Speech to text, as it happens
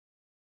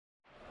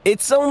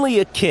It's only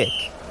a kick,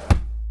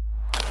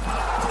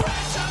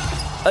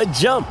 a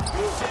jump,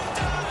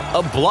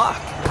 a block.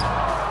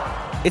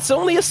 It's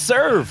only a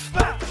serve.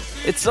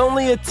 It's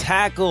only a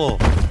tackle,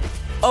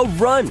 a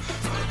run.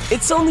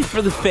 It's only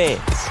for the fans.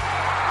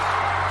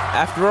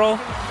 After all,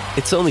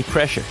 it's only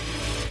pressure.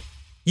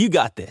 You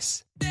got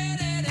this.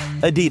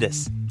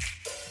 Adidas.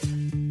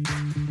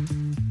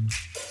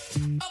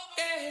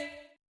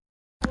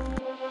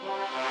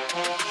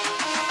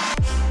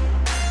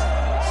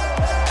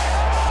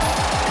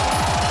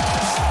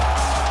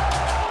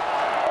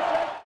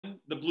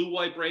 The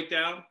Blue-White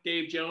Breakdown,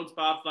 Dave Jones,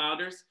 Bob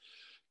Flounders.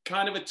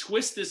 Kind of a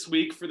twist this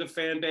week for the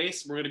fan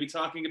base. We're going to be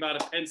talking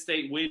about a Penn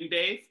State win,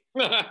 Dave.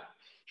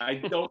 I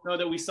don't know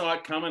that we saw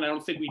it coming. I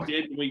don't think we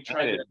did when we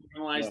tried to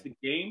analyze the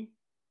game.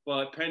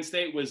 But Penn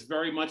State was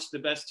very much the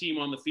best team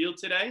on the field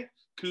today.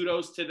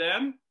 Kudos to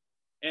them.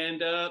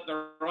 And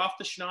they're off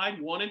the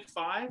schneid,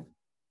 1-5.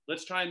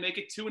 Let's try and make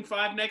it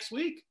 2-5 next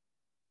week.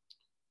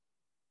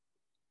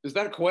 Is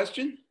that a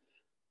question?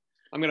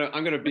 I'm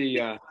gonna be.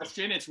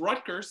 Question. It's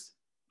Rutgers.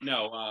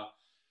 No.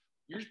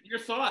 Your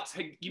thoughts.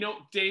 Hey,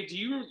 Dave, do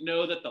you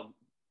know that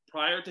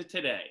prior to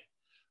today,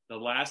 the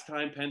last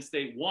time Penn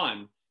State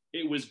won,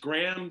 it was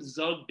Graham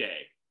Zug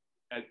Day.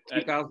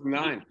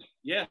 2009.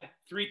 Yeah,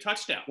 3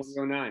 touchdowns.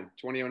 2009.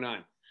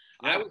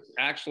 Yeah. I was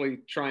actually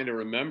trying to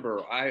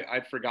remember.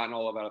 I'd forgotten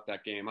all about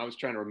that game. I was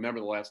trying to remember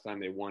the last time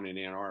they won in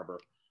Ann Arbor.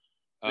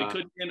 They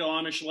couldn't handle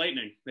Amish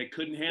Lightning. They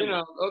couldn't handle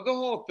it. The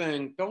whole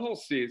thing, the whole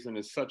season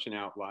is such an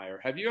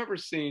outlier. Have you ever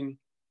seen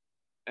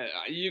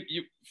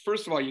you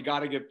first of all, you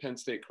got to give Penn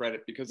State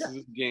credit because this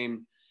is a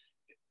game.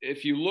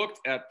 If you looked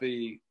at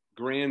the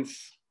grand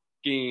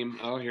scheme,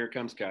 oh, here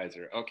comes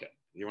Kaiser. Okay,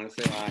 you want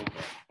to say hi?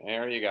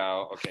 There you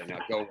go. Okay, now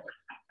go.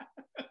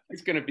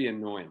 It's going to be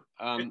annoying.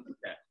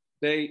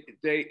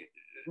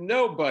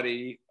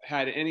 Nobody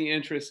had any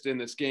interest in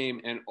this game,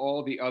 and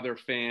all the other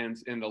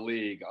fans in the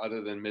league,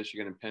 other than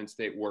Michigan and Penn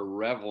State, were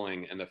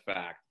reveling in the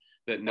fact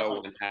that no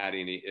one had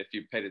any, if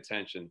you paid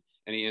attention,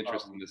 any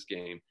interest in this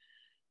game.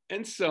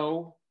 And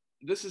so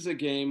this is a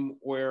game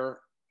where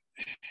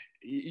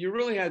you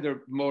really had to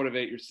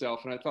motivate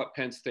yourself, and I thought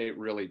Penn State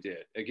really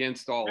did,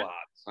 against all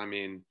odds. I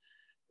mean,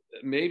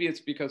 maybe it's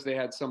because they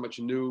had so much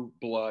new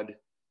blood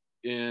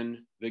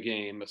in the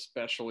game,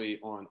 especially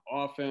on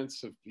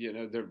offense.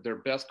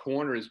 Their best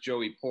corner is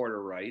Joey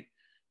Porter, right?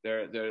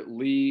 Their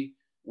Lee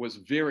was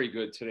very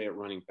good today at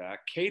running back.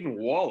 Caden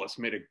Wallace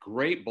made a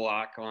great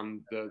block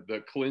on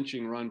the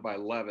clinching run by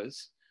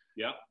Levis.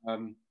 Yeah.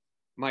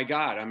 My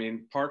God, I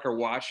mean, Parker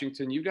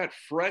Washington, you got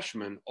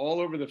freshmen all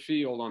over the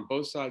field on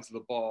both sides of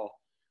the ball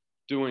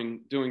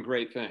doing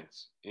great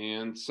things.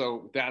 And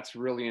so that's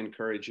really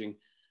encouraging.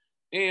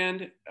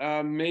 And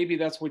maybe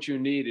that's what you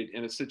needed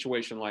in a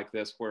situation like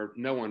this where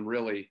no one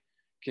really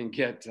can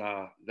get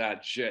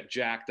that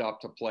jacked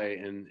up to play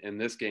in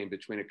this game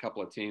between a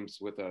couple of teams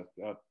with a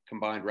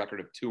combined record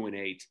of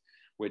 2-8,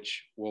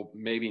 which will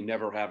maybe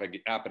never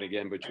happen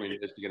again between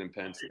Michigan and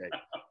Penn State.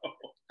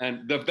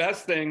 And the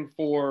best thing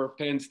for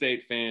Penn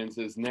State fans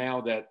is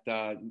now that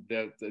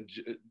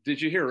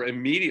did you hear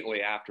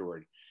immediately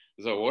afterward?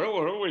 So what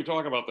are we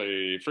talking about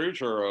the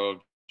future of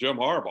Jim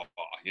Harbaugh,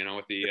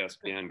 with the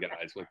ESPN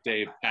guys, with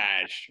Dave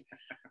Pash,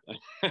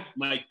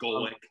 Mike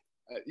Golick.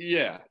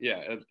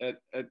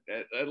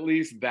 At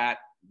least that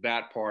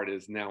part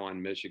is now on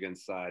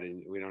Michigan's side,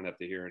 and we don't have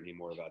to hear any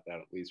more about that,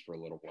 at least for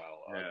a little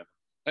while.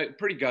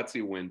 Pretty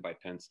gutsy win by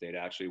Penn State,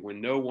 actually.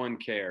 When no one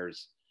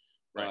cares,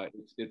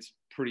 it's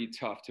pretty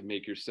tough to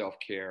make yourself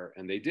care,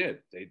 and they did.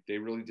 They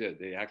really did.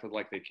 They acted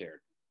like they cared.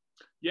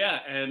 Yeah,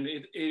 and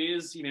it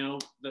is,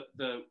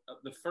 the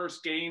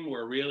first game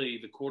where really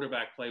the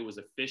quarterback play was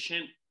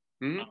efficient,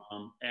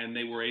 and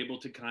they were able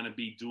to kind of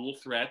be dual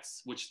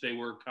threats, which they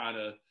were kind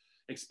of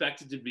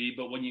expected to be.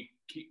 But when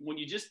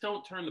you just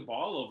don't turn the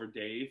ball over,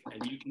 Dave,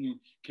 and you can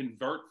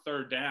convert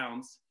third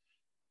downs,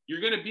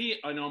 you're going to be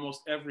in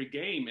almost every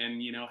game.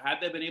 And had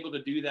they been able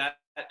to do that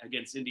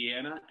against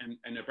Indiana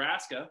and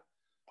Nebraska,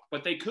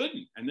 but they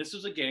couldn't. And this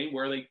was a game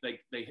where they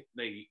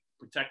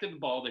protected the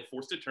ball, they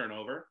forced a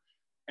turnover.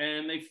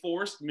 And they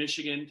forced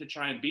Michigan to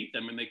try and beat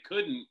them, and they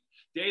couldn't.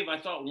 Dave, I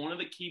thought one of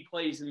the key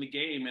plays in the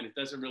game, and it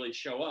doesn't really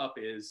show up,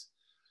 is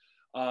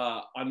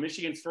on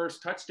Michigan's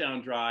first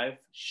touchdown drive,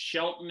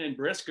 Shelton and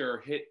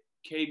Brisker hit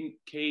Cade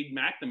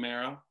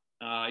McNamara.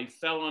 He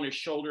fell on his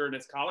shoulder and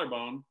his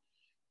collarbone.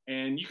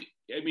 And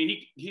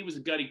he was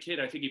a gutty kid.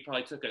 I think he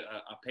probably took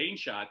a pain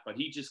shot, but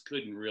he just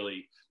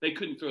they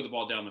couldn't throw the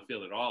ball down the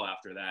field at all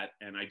after that.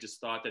 And I just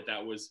thought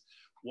that was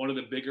one of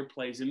the bigger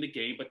plays in the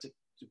game. But to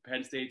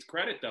Penn State's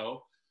credit,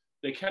 though,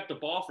 they kept the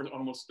ball for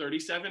almost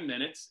 37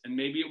 minutes, and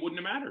maybe it wouldn't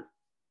have mattered.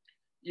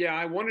 Yeah,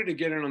 I wanted to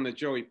get in on the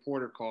Joey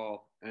Porter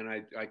call, and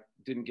I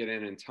didn't get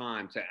in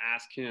time to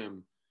ask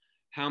him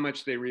how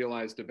much they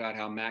realized about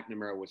how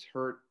McNamara was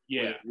hurt.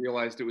 Yeah.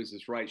 Realized it was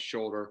his right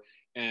shoulder,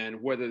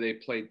 and whether they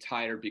played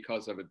tighter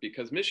because of it,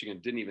 because Michigan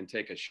didn't even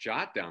take a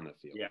shot down the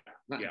field.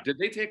 Yeah. Did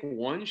they take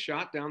one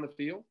shot down the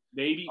field?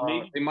 Maybe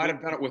they might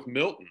have done it with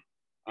Milton.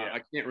 Yeah.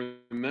 I can't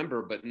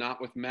remember, but not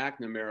with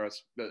McNamara,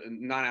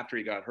 not after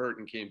he got hurt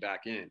and came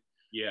back in.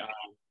 Yeah.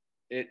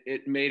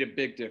 It made a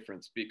big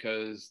difference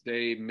because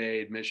they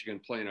made Michigan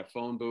play in a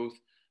phone booth,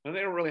 and they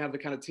don't really have the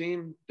kind of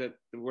team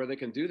where they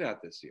can do that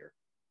this year.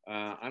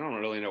 I don't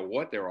really know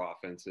what their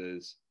offense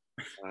is.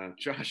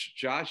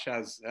 Josh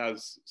has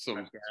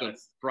some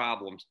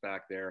problems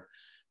back there,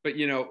 but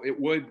it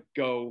would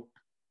go.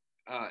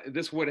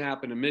 This would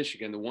happen to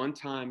Michigan. The one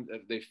time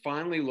that they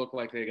finally look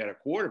like they got a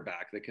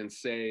quarterback that can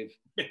save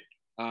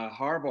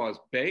Harbaugh's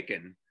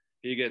bacon,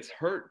 he gets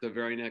hurt the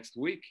very next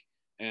week.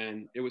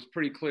 And it was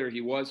pretty clear he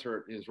was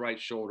hurt in his right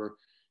shoulder.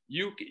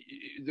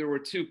 There were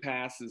two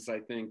passes, I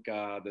think,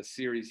 the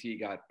series he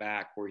got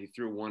back where he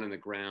threw one in the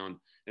ground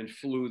and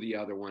flew the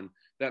other one.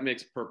 That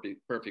makes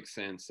perfect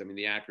sense. I mean,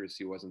 the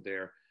accuracy wasn't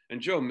there. And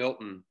Joe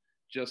Milton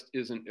just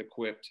isn't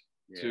equipped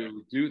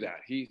to do that.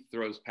 He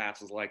throws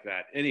passes like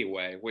that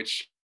anyway,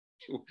 which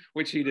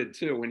he did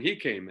too when he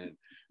came in.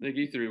 I think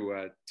he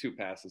threw two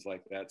passes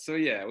like that. So,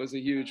 yeah, it was a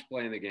huge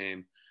play in the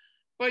game.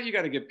 But you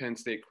got to give Penn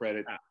State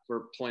credit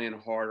for playing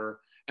harder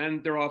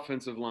and their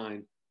offensive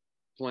line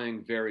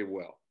playing very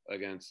well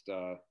against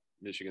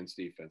Michigan's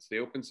defense. They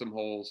opened some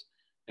holes,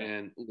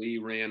 and Lee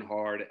ran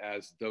hard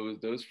as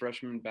those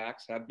freshman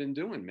backs have been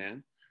doing,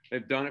 man.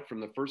 They've done it from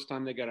the first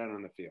time they got out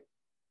on the field.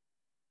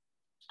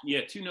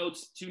 Yeah, two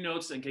notes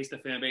in case the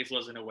fan base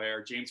wasn't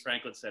aware. James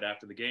Franklin said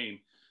after the game,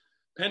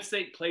 Penn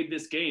State played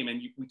this game,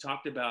 and we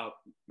talked about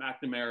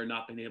McNamara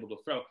not being able to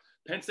throw.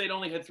 Penn State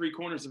only had 3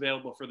 corners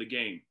available for the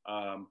game.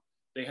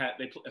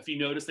 If you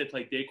notice, they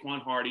played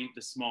Daquan Hardy,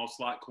 the small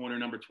slot corner,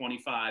 number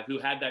 25, who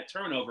had that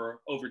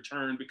turnover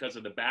overturned because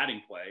of the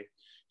batting play.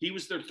 He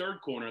was their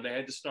third corner. They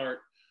had to start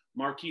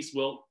Marquise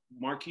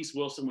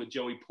Wilson with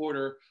Joey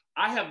Porter.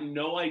 I have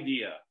no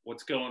idea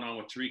what's going on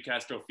with Tariq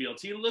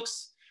Castro-Fields. He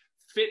looks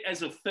fit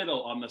as a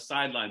fiddle on the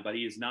sideline, but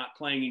he is not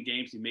playing in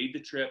games. He made the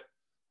trip.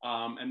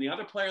 And the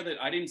other player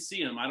that I didn't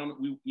see him, I don't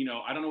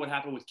know what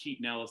happened with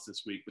Keaton Ellis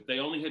this week, but they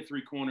only had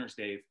 3 corners,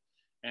 Dave,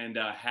 and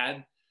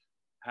had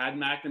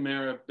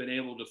McNamara been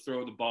able to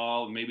throw the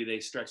ball and maybe they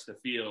stretched the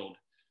field,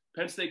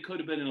 Penn State could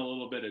have been in a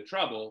little bit of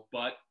trouble.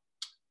 But,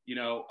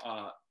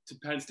 to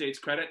Penn State's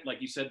credit,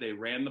 like you said, they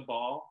ran the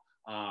ball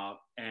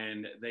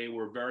and they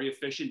were very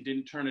efficient,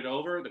 didn't turn it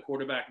over. The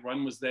quarterback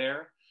run was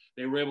there.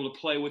 They were able to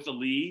play with the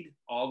lead.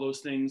 All those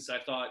things I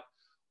thought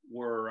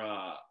were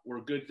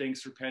good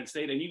things for Penn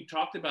State. And you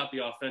talked about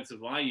the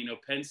offensive line.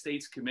 Penn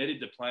State's committed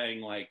to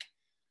playing I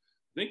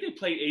think they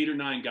played 8 or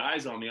 9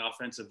 guys on the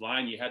offensive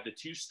line. You had the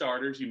 2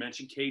 starters. You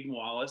mentioned Caden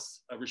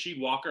Wallace. Rasheed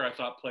Walker, I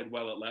thought, played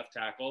well at left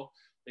tackle.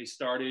 They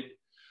started,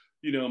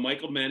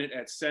 Michael Bennett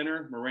at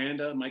center.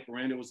 Mike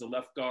Miranda was the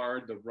left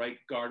guard. The right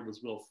guard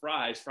was Will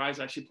Fries. Fries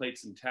actually played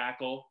some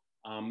tackle.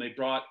 They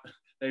brought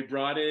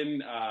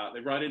in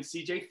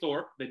C.J.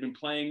 Thorpe. They've been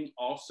playing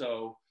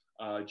also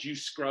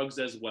Juice Scruggs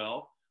as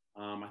well.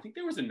 I think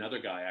there was another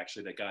guy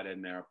actually that got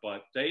in there,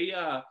 but they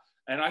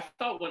and I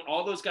thought when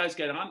all those guys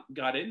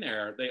got in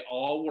there, they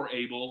all were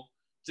able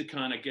to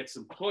kind of get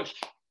some push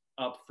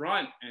up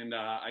front, and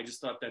I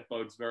just thought that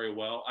bodes very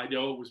well. I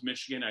know it was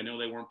Michigan. I know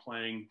they weren't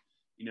playing,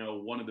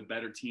 one of the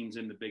better teams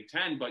in the Big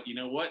Ten, but you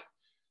know what?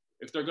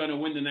 If they're going to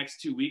win the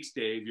next 2 weeks,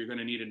 Dave, you're going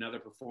to need another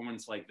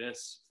performance like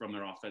this from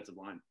their offensive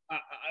line.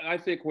 I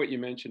think what you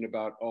mentioned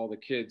about all the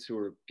kids who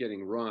are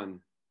getting run,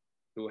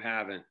 who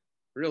haven't,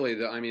 really,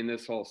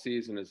 this whole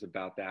season is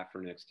about that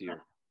for next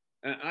year.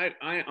 And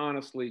I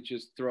honestly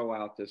just throw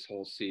out this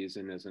whole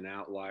season as an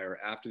outlier.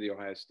 After the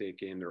Ohio State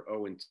game, they're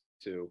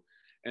 0-2,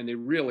 and they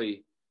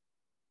really,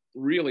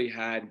 really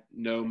had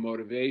no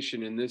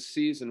motivation in this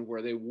season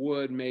where they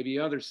would maybe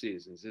other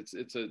seasons.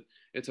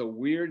 It's a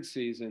weird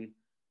season.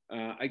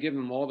 I give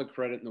them all the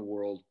credit in the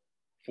world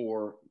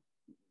for.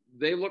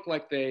 They look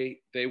like they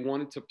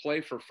wanted to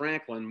play for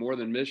Franklin more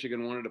than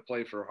Michigan wanted to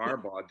play for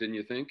Harbaugh. Didn't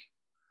you think?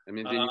 Did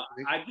you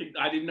think?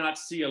 I did not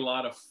see a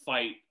lot of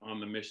fight on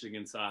the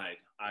Michigan side.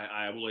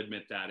 I will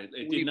admit that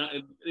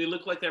it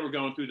looked like they were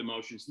going through the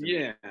motions.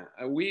 Yeah,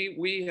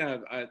 we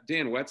have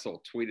Dan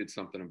Wetzel tweeted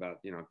something about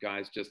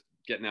guys just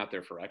getting out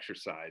there for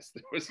exercise.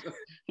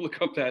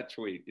 Look up that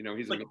tweet.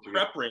 He's like a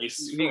prep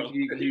race. He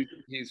grew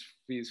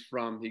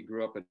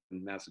up in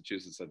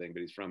Massachusetts, I think,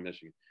 but he's from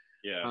Michigan.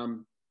 Yeah.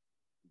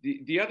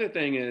 The other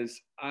thing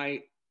is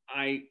I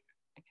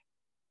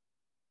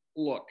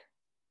look.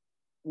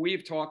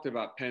 We've talked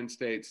about Penn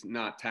State's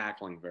not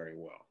tackling very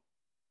well.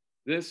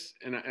 I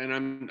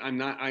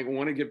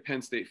want to give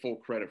Penn State full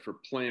credit for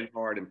playing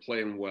hard and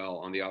playing well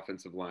on the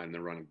offensive line and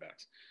the running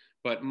backs.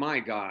 But my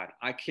God,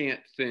 I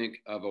can't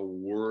think of a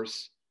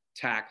worse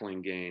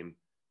tackling game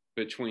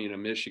between a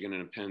Michigan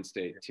and a Penn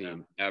State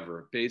team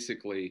ever.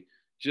 Basically,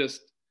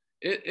 just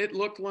it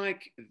looked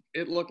like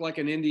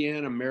an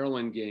Indiana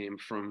Maryland game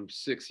from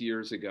 6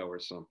 years ago or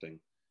something.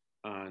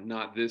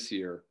 Not this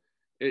year.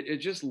 It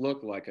just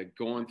looked like a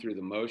going through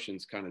the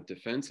motions kind of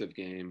defensive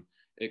game,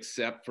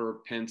 except for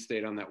Penn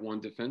State on that one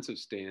defensive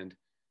stand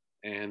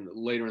and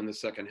later in the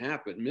second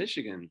half. But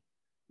Michigan,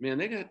 man,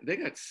 they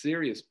got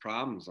serious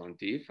problems on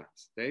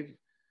defense.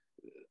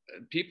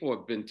 people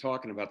have been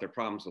talking about their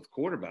problems with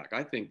quarterback.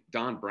 I think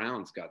Don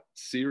Brown's got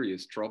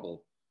serious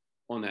trouble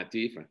on that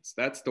defense.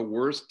 That's the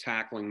worst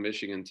tackling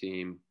Michigan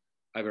team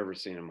I've ever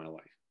seen in my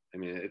life. I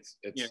mean, it's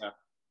yeah.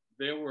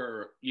 There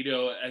were,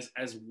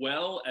 as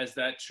well as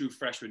that true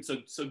freshman.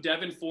 So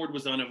Devin Ford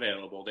was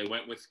unavailable. They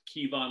went with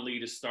Kevon Lee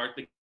to start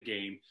the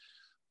game.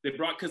 They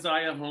brought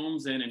Keziah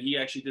Holmes in, and he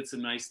actually did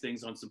some nice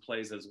things on some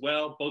plays as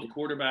well. Both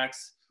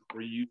quarterbacks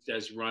were used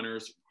as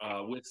runners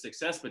with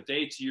success. But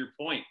Dave, to your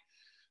point,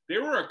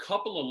 there were a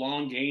couple of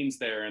long gains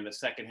there in the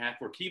second half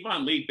where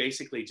Kevon Lee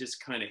basically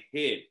just kind of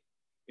hid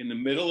in the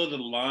middle of the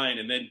line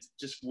and then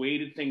just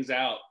waited things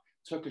out,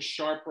 took a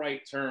sharp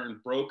right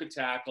turn, broke a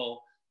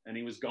tackle, and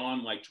he was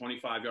gone like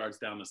 25 yards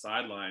down the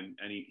sideline,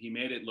 and he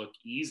made it look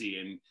easy.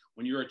 And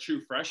when you're a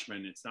true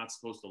freshman, it's not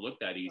supposed to look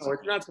that easy. Oh,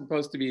 it's not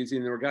supposed to be easy.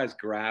 And there were guys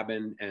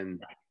grabbing, and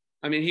right.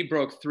 I mean, he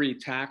broke 3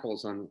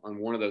 tackles on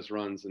one of those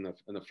runs in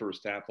the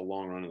first half, the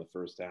long run in the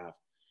first half.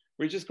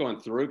 We're just going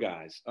through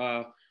guys.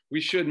 We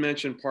should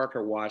mention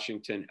Parker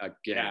Washington again,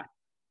 yeah.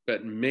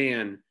 But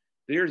man,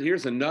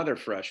 here's another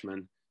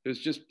freshman who's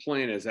just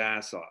playing his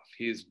ass off.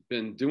 He's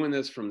been doing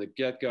this from the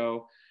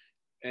get-go.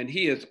 And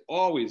he has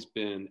always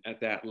been at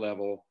that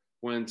level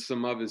when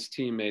some of his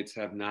teammates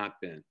have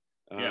not been.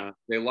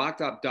 They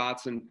locked up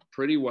Dotson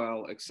pretty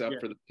well,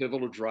 except for the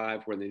pivotal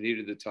drive where they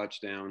needed the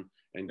touchdown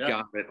and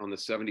got it on the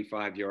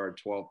 75-yard,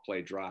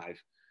 12-play drive.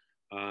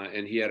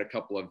 And he had a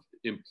couple of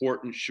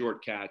important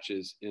short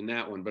catches in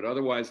that one. But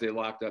otherwise, they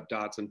locked up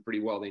Dotson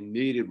pretty well. They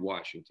needed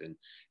Washington.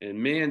 And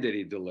man, did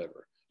he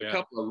deliver. Yeah. A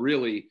couple of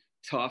really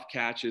tough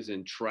catches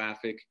in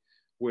traffic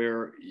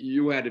where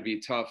you had to be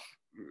tough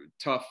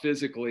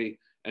physically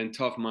and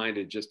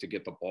tough-minded just to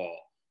get the ball.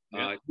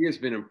 Yeah. He has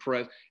been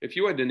impressed. If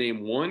you had to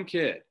name one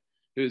kid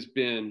who's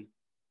been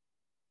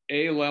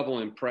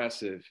A-level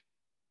impressive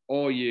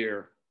all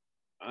year,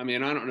 I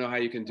mean, I don't know how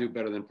you can do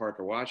better than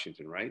Parker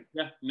Washington, right?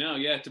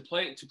 To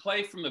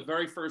play from the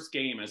very first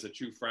game as a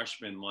true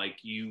freshman, like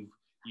you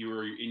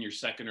were in your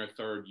second or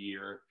third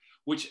year,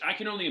 which I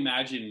can only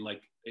imagine,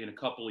 like in a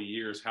couple of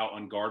years, how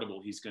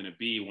unguardable he's going to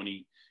be when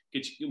you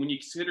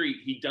consider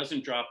he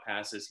doesn't drop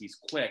passes, he's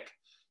quick.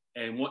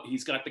 And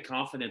he's got the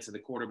confidence of the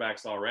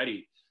quarterbacks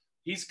already.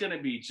 He's going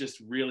to be just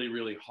really,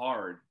 really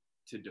hard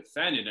to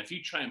defend. And if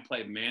you try and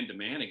play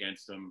man-to-man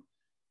against him,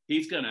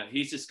 he's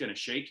just going to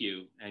shake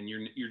you, and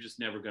you're just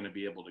never going to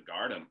be able to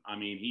guard him. I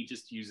mean,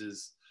 he's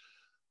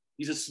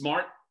a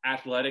smart,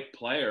 athletic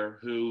player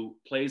who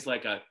plays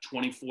like a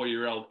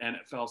 24-year-old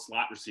NFL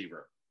slot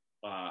receiver,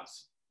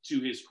 to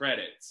his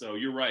credit. So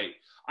you're right.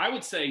 I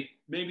would say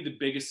maybe the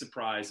biggest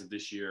surprise of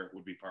this year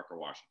would be Parker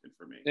Washington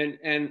for me.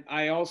 And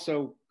I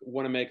also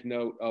want to make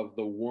note of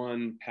the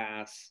one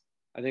pass.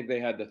 I think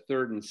they had the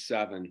 3rd and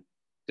 7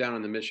 down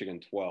on the Michigan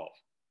 12.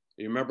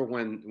 You remember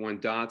when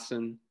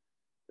Dotson,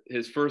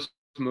 his first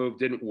move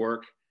didn't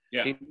work.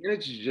 Yeah. He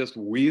managed to just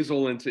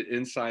weasel into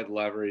inside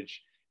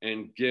leverage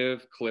and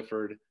give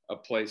Clifford a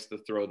place to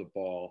throw the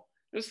ball.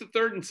 It's the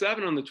 3rd and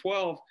 7 on the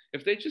 12.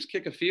 If they just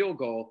kick a field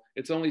goal,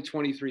 it's only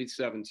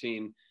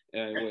 23-17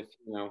 with,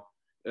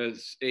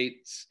 there's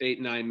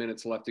 9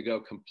 minutes left to go.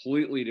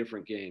 Completely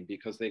different game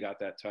because they got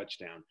that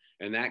touchdown.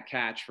 And that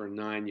catch for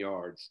 9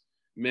 yards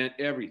meant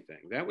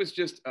everything. That was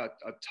just a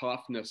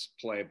toughness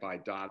play by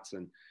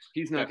Dotson.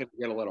 He's not going to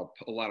get a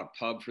lot of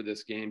pub for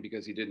this game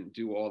because he didn't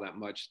do all that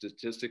much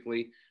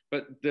statistically.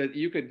 But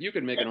you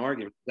could make an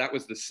argument that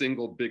was the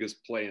single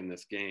biggest play in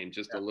this game,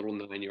 just a little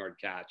 9-yard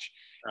catch,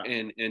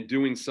 and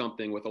doing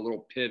something with a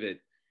little pivot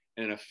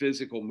and a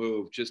physical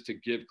move just to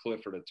give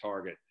Clifford a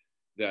target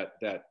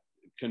that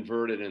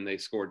converted, and they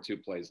scored 2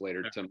 plays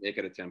later to make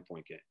it a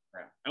 10-point game.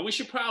 And we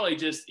should probably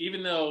just,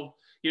 even though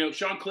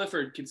Sean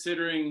Clifford,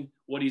 considering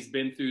what he's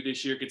been through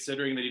this year,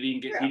 considering that he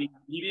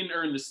didn't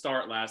earn the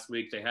start last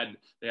week,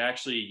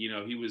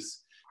 he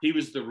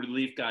was the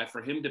relief guy.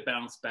 For him to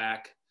bounce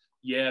back.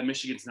 Yeah,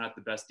 Michigan's not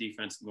the best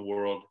defense in the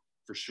world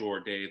for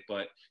sure, Dave.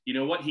 But you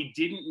know what? He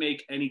didn't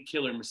make any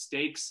killer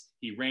mistakes.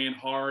 He ran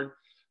hard.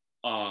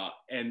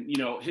 And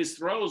his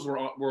throws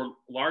were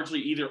largely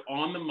either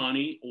on the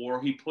money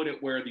or he put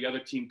it where the other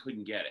team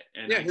couldn't get it.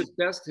 And his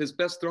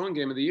best throwing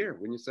game of the year,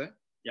 wouldn't you say?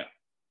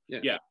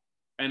 Yeah.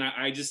 And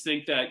I just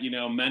think that,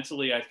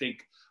 mentally, I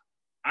think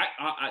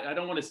I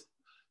don't want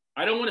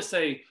to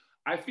say,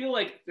 I feel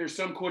like there's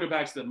some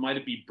quarterbacks that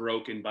might be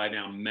broken by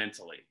now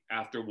mentally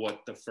after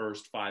what the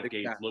first 5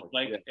 games looked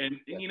like. And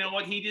you know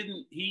what? He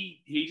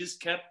just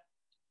kept,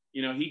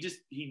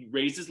 he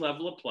raised his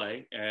level of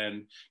play,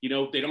 and, they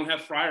don't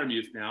have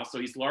Freiermuth now. So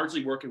he's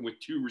largely working with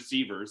 2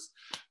 receivers.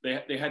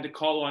 They had to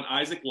call on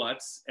Isaac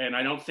Lutz. And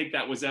I don't think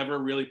that was ever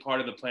really part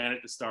of the plan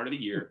at the start of the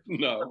year.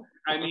 No.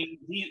 I mean,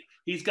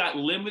 he's got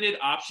limited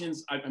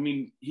options. I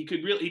mean, he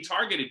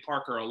targeted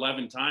Parker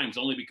 11 times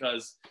only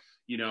because,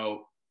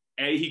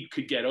 A, he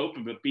could get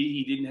open, but B,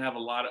 he didn't have a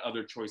lot of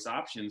other choice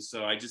options.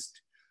 So I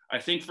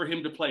think for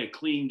him to play a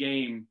clean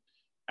game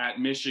at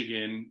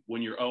Michigan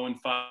when you're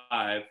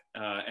 0-5,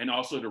 and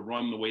also to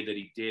run the way that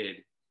he did,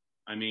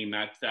 I mean,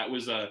 that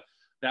was a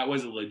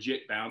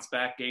legit bounce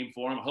back game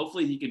for him.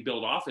 Hopefully he can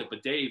build off it.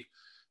 But Dave,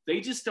 they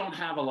just don't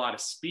have a lot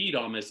of speed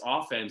on this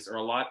offense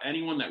or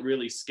anyone that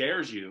really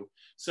scares you.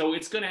 So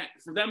it's going to,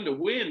 for them to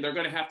win, they're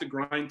going to have to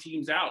grind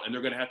teams out and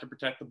they're going to have to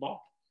protect the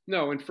ball.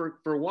 No, and for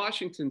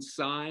Washington's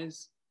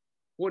size,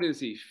 what is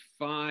he?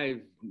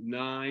 5'9",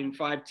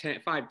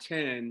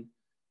 5'10",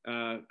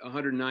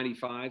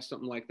 195,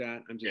 something like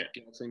that. I'm just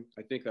guessing.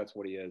 I think that's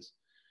what he is.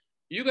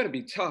 You got to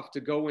be tough to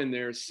go in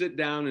there, sit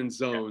down in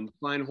zones,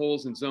 find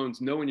holes in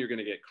zones, knowing you're going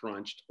to get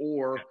crunched,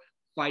 or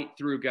fight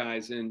through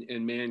guys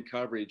in man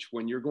coverage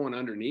when you're going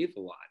underneath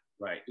a lot.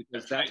 Right.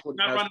 Because that's what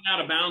he's not running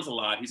out of bounds a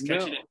lot. He's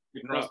catching it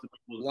across the middle of the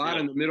field. A lot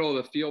in the middle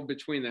of the field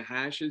between the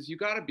hashes. You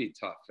got to be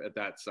tough at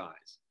that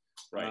size.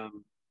 Right.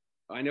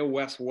 I know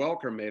Wes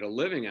Welker made a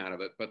living out of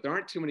it, but there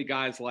aren't too many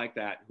guys like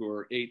that who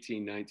are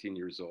 18, 19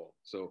 years old.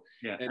 So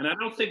and I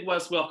don't think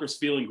Wes Welker's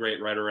feeling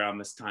great right around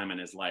this time in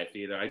his life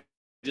either. I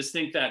just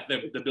think that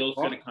the bill's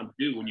going to come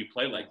due when you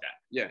play like that.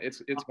 Yeah,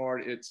 it's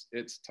hard. It's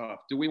tough.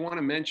 Do we want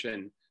to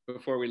mention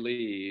before we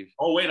leave?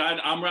 Oh wait,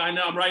 I'm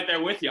right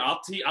there with you. I'll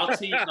tee up.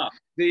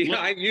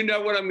 You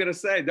know what I'm going to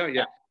say, don't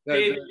you?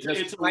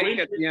 The spike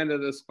at the end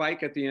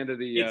of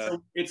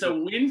the It's a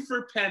win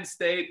for Penn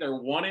State. They're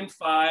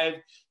 1-5.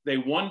 They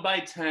won by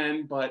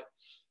 10. But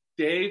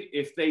Dave,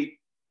 if the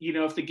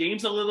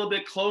game's a little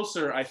bit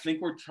closer, I think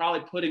we're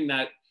probably putting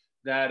that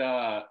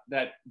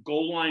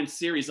goal line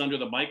series under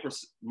the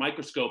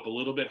microscope a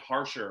little bit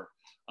harsher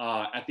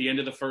at the end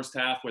of the first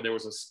half, where there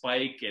was a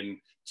spike and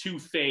 2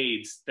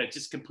 fades that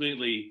just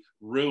completely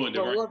ruined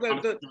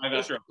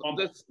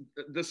the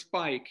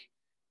spike.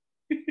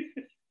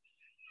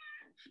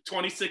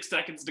 26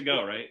 seconds to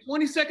go, right?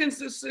 20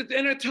 seconds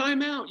and a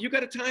timeout. You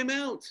got a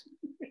timeout.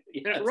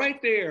 Yes.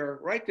 Right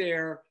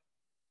there.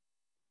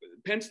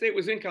 Penn State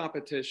was in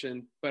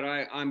competition, but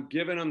I'm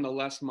giving them the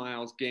Les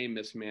Miles game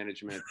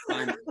mismanagement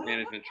time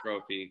management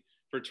trophy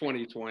for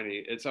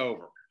 2020. It's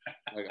over.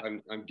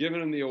 I'm giving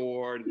them the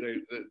award.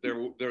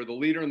 They're the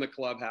leader in the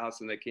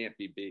clubhouse, and they can't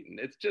be beaten.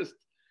 It's just,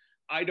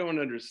 I don't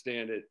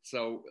understand it.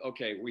 So,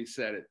 okay, we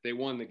said it. They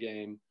won the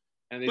game.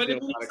 And they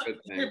did a lot of good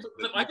things.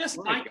 But I guess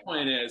my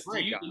point is,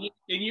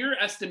 in your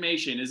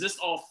estimation, is this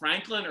all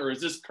Franklin or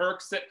is this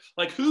Kirk?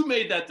 Like, who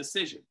made that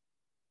decision?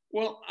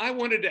 Well, I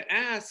wanted to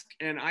ask,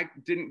 and I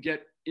didn't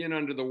get in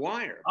under the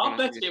wire. I'll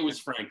bet it was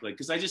Franklin,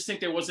 because I just think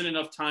there wasn't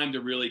enough time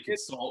to really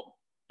consult.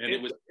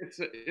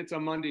 It's a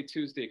Monday,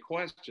 Tuesday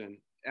question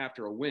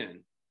after a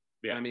win.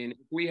 Yeah. I mean,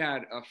 if we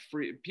had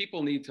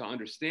people need to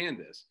understand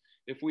this.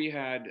 If we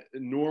had a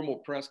normal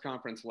press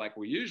conference like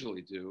we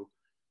usually do,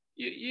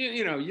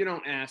 you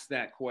don't ask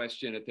that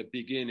question at the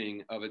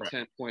beginning of a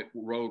 10-point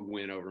road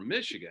win over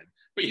Michigan,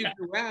 but you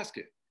do ask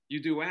it.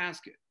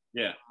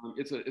 Yeah,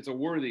 it's a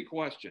worthy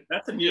question.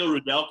 That's a Neil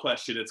Rudell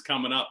question. It's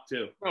coming up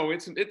too. No,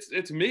 it's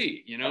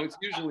me. It's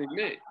usually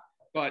me.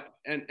 But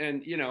and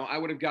I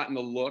would have gotten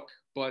the look,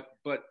 but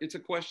it's a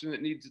question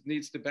that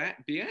needs to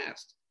be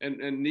asked.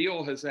 And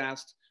Neil has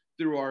asked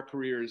through our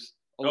careers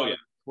a lot of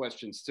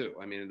questions too.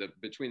 I mean,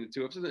 between the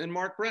two of us, and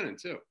Mark Brennan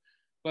too.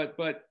 But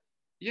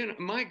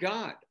my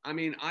God, I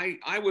mean,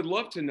 I would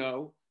love to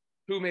know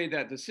who made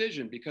that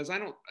decision, because I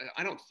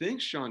don't think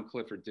Sean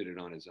Clifford did it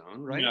on his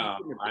own, right? No,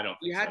 I don't.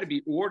 He had to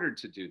be ordered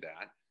to do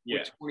that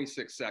with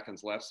 26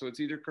 seconds left. So it's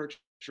either Kirk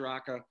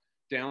Ciarrocca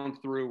down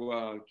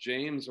through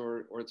James,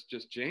 or it's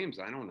just James.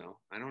 I don't know.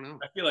 I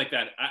feel like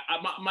that.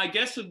 My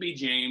guess would be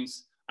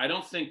James. I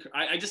don't think.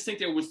 I just think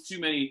there was too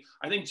many.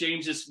 I think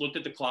James just looked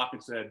at the clock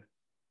and said,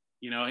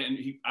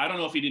 and I don't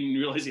know if he didn't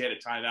realize he had a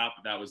timeout,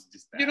 but that was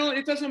just bad.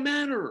 It doesn't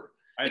matter.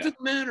 It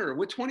doesn't matter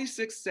with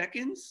 26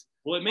 seconds.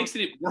 Well, it makes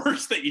it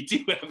worse that you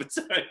do have a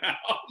timeout.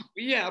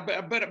 Yeah,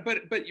 but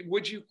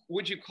would you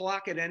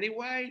clock it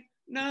anyway?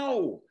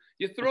 No.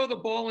 You throw the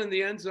ball in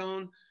the end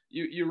zone.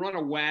 You run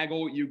a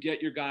waggle. You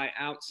get your guy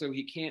out so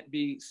he can't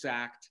be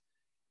sacked,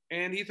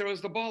 and he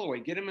throws the ball away.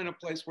 Get him in a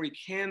place where he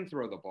can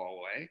throw the ball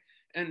away,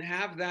 and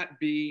have that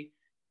be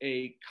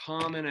a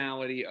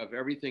commonality of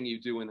everything you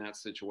do in that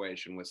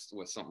situation with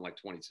something like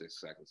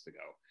 26 seconds to go.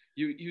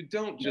 You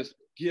don't just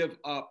give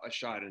up a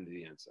shot into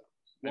the end zone.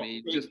 I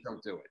mean, you just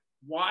don't do it.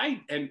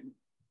 Why? And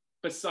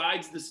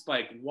besides the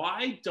spike,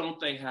 why don't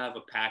they have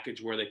a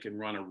package where they can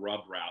run a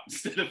rub route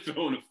instead of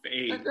throwing a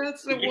fade?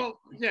 That's a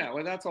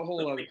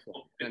whole other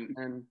thing.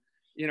 And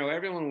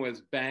everyone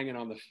was banging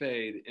on the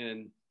fade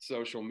in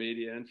social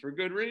media, and for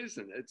good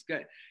reason.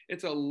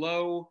 It's a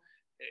low.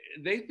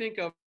 They think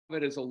of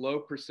it as a low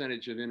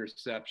percentage of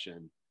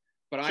interception,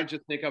 but I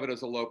just think of it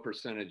as a low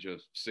percentage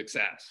of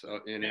success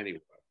in any way.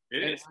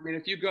 I mean,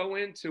 if you go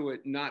into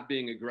it not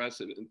being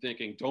aggressive and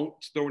thinking, don't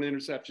throw an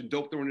interception,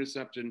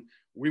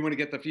 we want to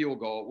get the field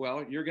goal.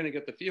 Well, you're going to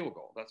get the field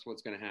goal. That's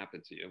what's going to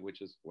happen to you,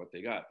 which is what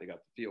they got. They got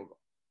the field goal.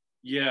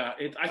 Yeah,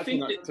 that's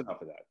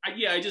enough of that.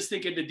 I just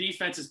think the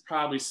defense is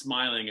probably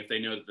smiling if they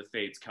know that the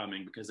fade's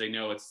coming, because they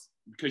know it's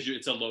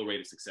a low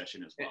rate of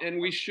succession as well. And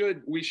we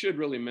should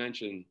really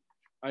mention,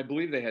 I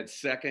believe they had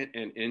second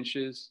and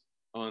inches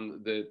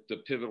on the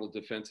pivotal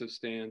defensive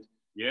stand.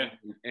 Yeah,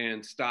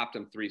 and stopped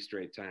them 3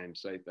 straight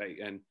times.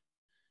 And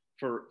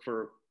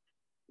for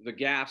the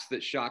gaffes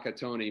that Shaka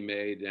Toney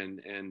made and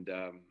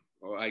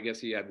Well, I guess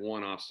he had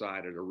one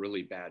offside at a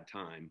really bad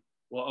time.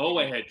 Well, Owe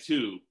had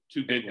two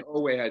big ones.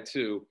 Owe had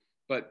two,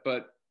 but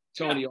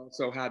Tony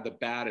also had the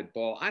batted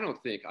ball. I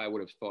don't think I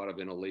would have thought of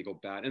an illegal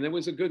bat. And it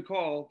was a good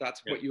call.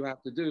 That's what you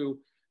have to do.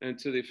 And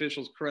to the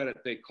officials' credit,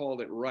 they called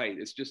it right.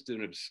 It's just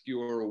an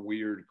obscure,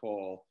 weird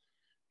call.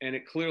 And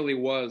it clearly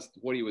was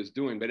what he was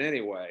doing. But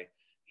anyway,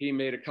 he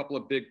made a couple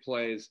of big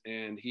plays,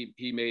 and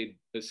he made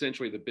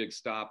essentially the big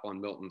stop on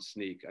Milton's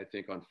sneak, I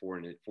think, on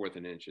fourth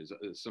and inches.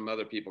 Some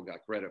other people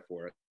got credit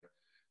for it,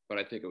 but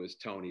I think it was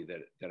Tony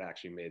that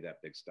actually made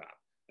that big stop.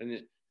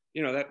 And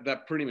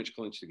that pretty much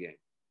clinched the game.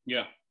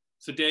 Yeah.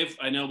 So Dave,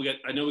 I know we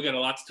got a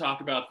lot to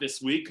talk about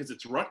this week because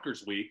it's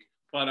Rutgers week,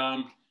 but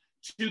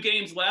 2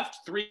 games left,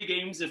 3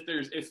 games if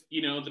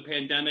the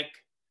pandemic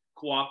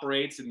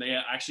cooperates and they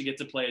actually get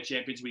to play a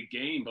Champions Week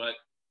game. But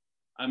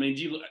I mean,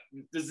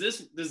 does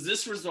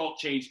this result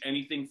change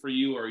anything for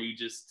you, or are you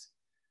just?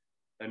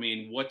 I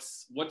mean, what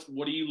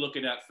are you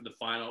looking at for the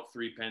final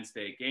 3 Penn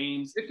State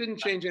games? It didn't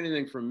change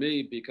anything for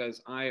me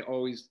because I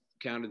always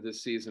counted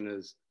this season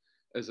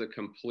as a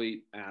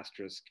complete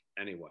asterisk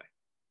anyway.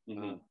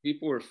 Mm-hmm.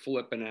 People are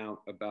flipping out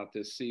about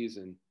this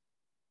season.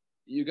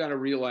 You got to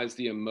realize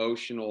the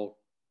emotional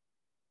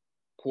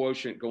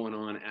quotient going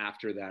on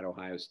after that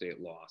Ohio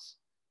State loss.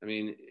 I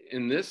mean,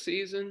 in this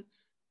season,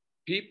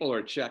 people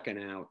are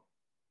checking out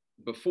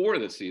before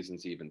the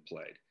season's even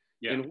played.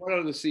 Yeah. And what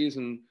other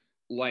season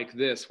like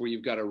this, where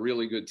you've got a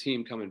really good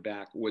team coming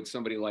back, would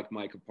somebody like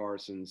Micah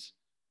Parsons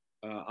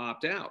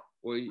opt out?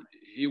 Well,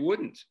 you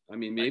wouldn't. I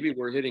mean, maybe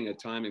we're hitting a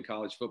time in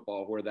college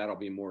football where that'll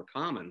be more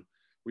common,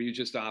 where you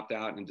just opt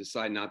out and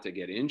decide not to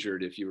get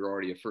injured if you were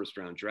already a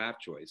first-round draft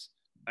choice.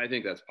 I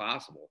think that's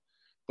possible.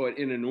 But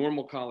in a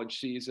normal college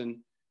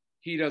season,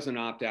 he doesn't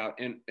opt out,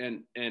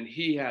 and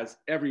he has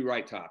every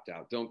right to opt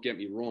out. Don't get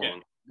me wrong. Yeah,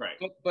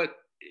 right. But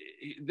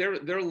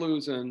they're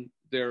losing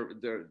their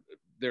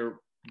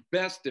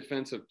best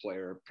defensive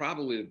player,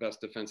 probably the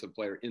best defensive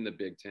player in the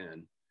Big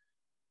Ten,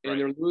 and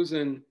they're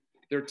losing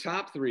their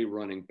top 3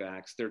 running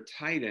backs, their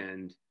tight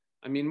end.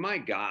 I mean, my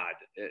God,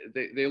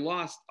 they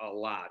lost a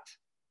lot.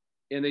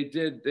 And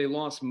they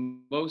lost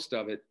most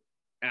of it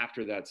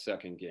after that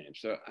second game.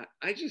 So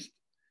I just,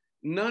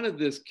 none of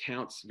this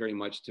counts very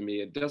much to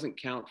me. It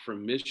doesn't count for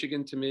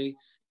Michigan to me,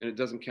 and it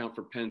doesn't count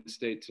for Penn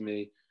State to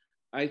me.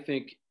 Do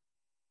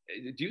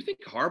you think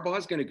Harbaugh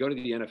is going to go to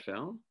the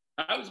NFL?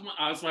 That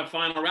was my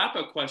final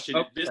wrap-up question.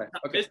 Okay.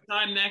 This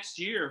time next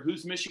year,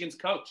 who's Michigan's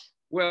coach?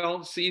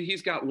 Well, see,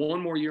 he's got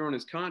 1 more year on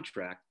his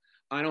contract.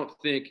 I don't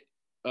think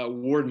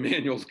Ward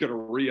Manuel's going to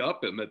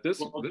re-up him at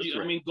this. Rate.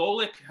 I mean,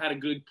 Golick had a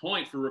good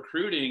point for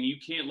recruiting. You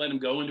can't let him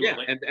go into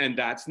it. And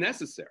that's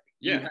necessary.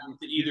 You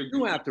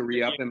have to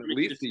re-up him at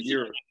least a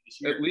year,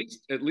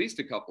 at least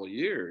a couple of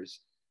years.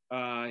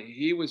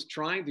 He was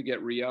trying to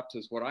get re-upped,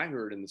 is what I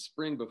heard, in the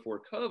spring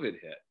before COVID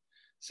hit.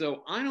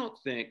 So I don't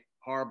think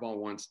Harbaugh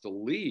wants to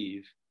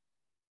leave.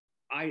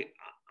 I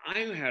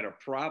had a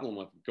problem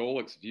with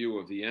Golick's view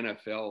of the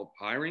NFL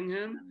hiring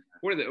him.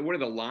 What are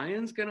the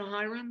Lions going to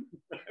hire him?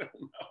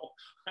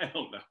 I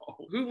don't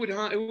know. Who would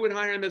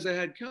hire him as a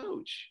head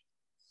coach?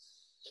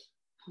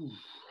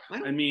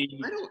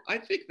 I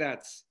think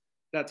that's.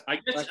 I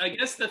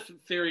guess the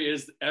theory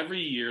is every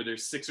year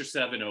there's 6 or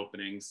 7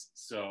 openings,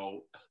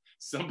 so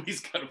somebody's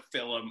got to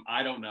fill them.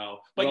 I don't know,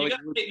 but you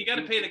got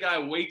to pay the guy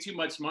way too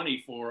much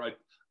money for a.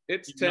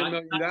 It's $10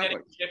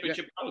 million.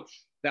 Championship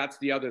coach. That's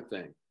the other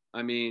thing.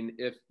 I mean,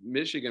 if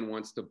Michigan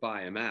wants to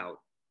buy him out,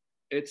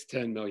 it's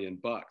 $10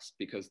 million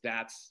because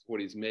that's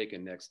what he's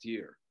making next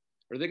year.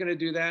 Are they going to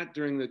do that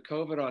during the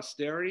COVID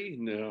austerity?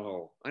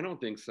 No, I don't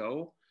think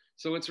so.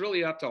 So it's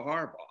really up to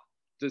Harbaugh.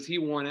 Does he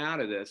want out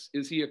of this?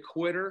 Is he a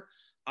quitter?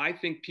 I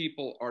think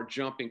people are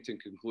jumping to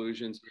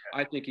conclusions.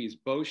 Yeah. I think he's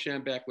Bo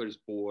Schembechler's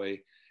boy,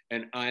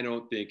 and I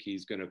don't think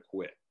he's going to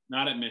quit.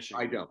 Not at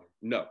Michigan. I don't.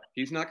 No,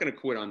 he's not going to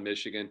quit on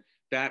Michigan.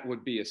 That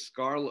would be a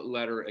scarlet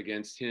letter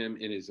against him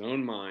in his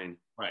own mind.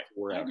 Right.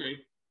 Forever.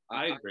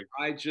 I agree.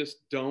 I just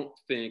don't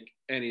think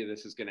any of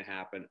this is going to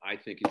happen. I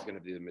think he's going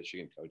to be the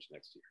Michigan coach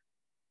next year.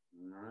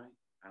 All right.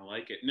 I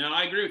like it. No,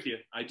 I agree with you.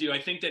 I do. I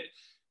think that,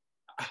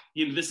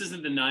 this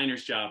isn't the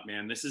Niners' job,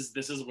 man. This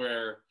is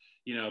where,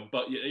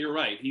 but you're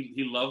right.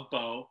 He loved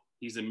Bo.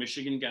 He's a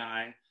Michigan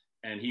guy,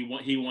 and he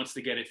wants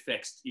to get it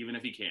fixed, even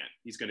if he can't.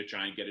 He's going to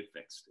try and get it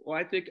fixed. Well,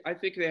 I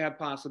think they have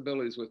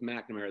possibilities with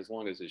McNamara as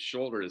long as his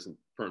shoulder isn't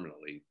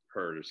permanently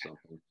hurt or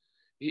something.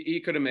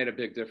 He could have made a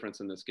big difference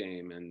in this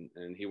game,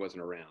 and he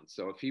wasn't around.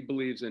 So if he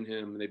believes in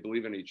him, and they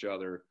believe in each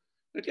other,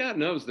 but God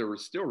knows they were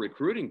still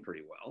recruiting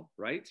pretty well,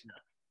 right? Yeah.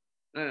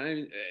 I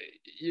mean,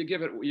 you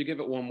give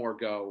it one more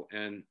go,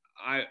 and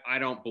I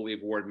don't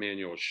believe Ward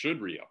Manuel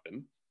should re-up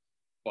him,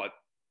 but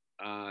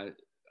and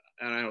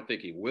I don't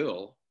think he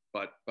will.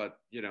 But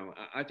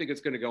I think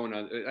it's going to go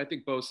in. I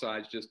think both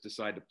sides just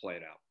decide to play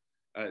it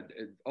out.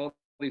 All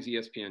these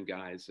ESPN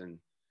guys and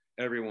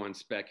everyone's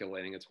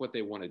speculating. It's what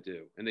they want to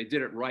do, and they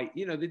did it right.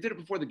 They did it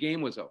before the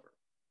game was over.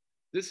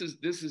 This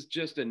is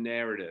just a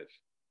narrative,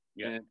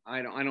 and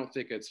I don't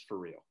think it's for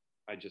real.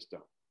 I just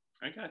don't.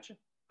 I gotcha.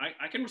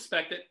 I can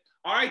respect it.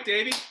 All right,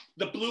 Davey,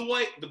 the blue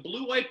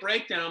white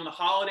breakdown, the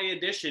holiday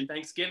edition,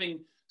 Thanksgiving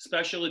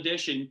special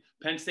edition,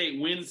 Penn State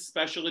wins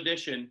special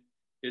edition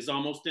is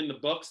almost in the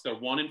books. They're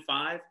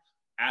 1-5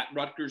 at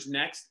Rutgers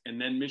next,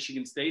 and then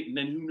Michigan State, and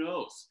then who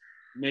knows?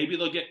 Maybe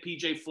they'll get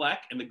PJ Fleck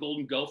and the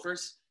Golden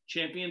Gophers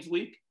Champions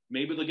Week.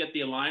 Maybe they'll get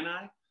the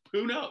Illini.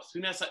 Who knows? Who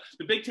knows?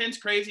 The Big Ten's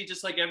crazy,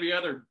 just like every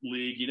other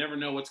league. You never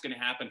know what's going to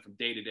happen from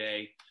day to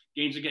day.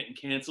 Games are getting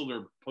canceled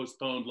or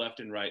postponed left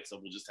and right, so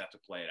we'll just have to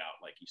play it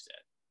out, like you said.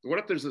 What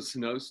if there's a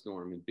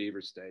snowstorm in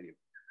Beaver Stadium?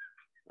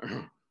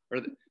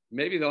 Or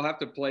maybe they'll have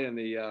to play in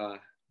the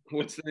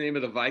what's the name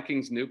of the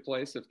Vikings' new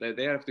place? If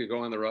they have to go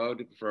on the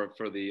road for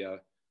the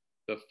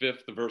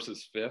fifth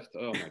versus fifth.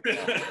 Oh my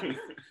God!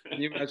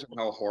 Can you imagine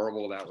how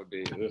horrible that would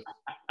be?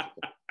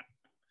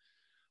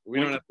 We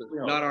don't have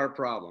to. Not our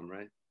problem,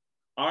 right?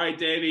 All right,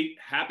 Davey.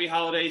 Happy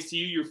holidays to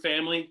you, your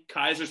family.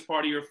 Kaiser's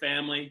part of your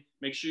family.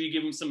 Make sure you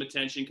give him some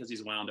attention because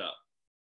he's wound up.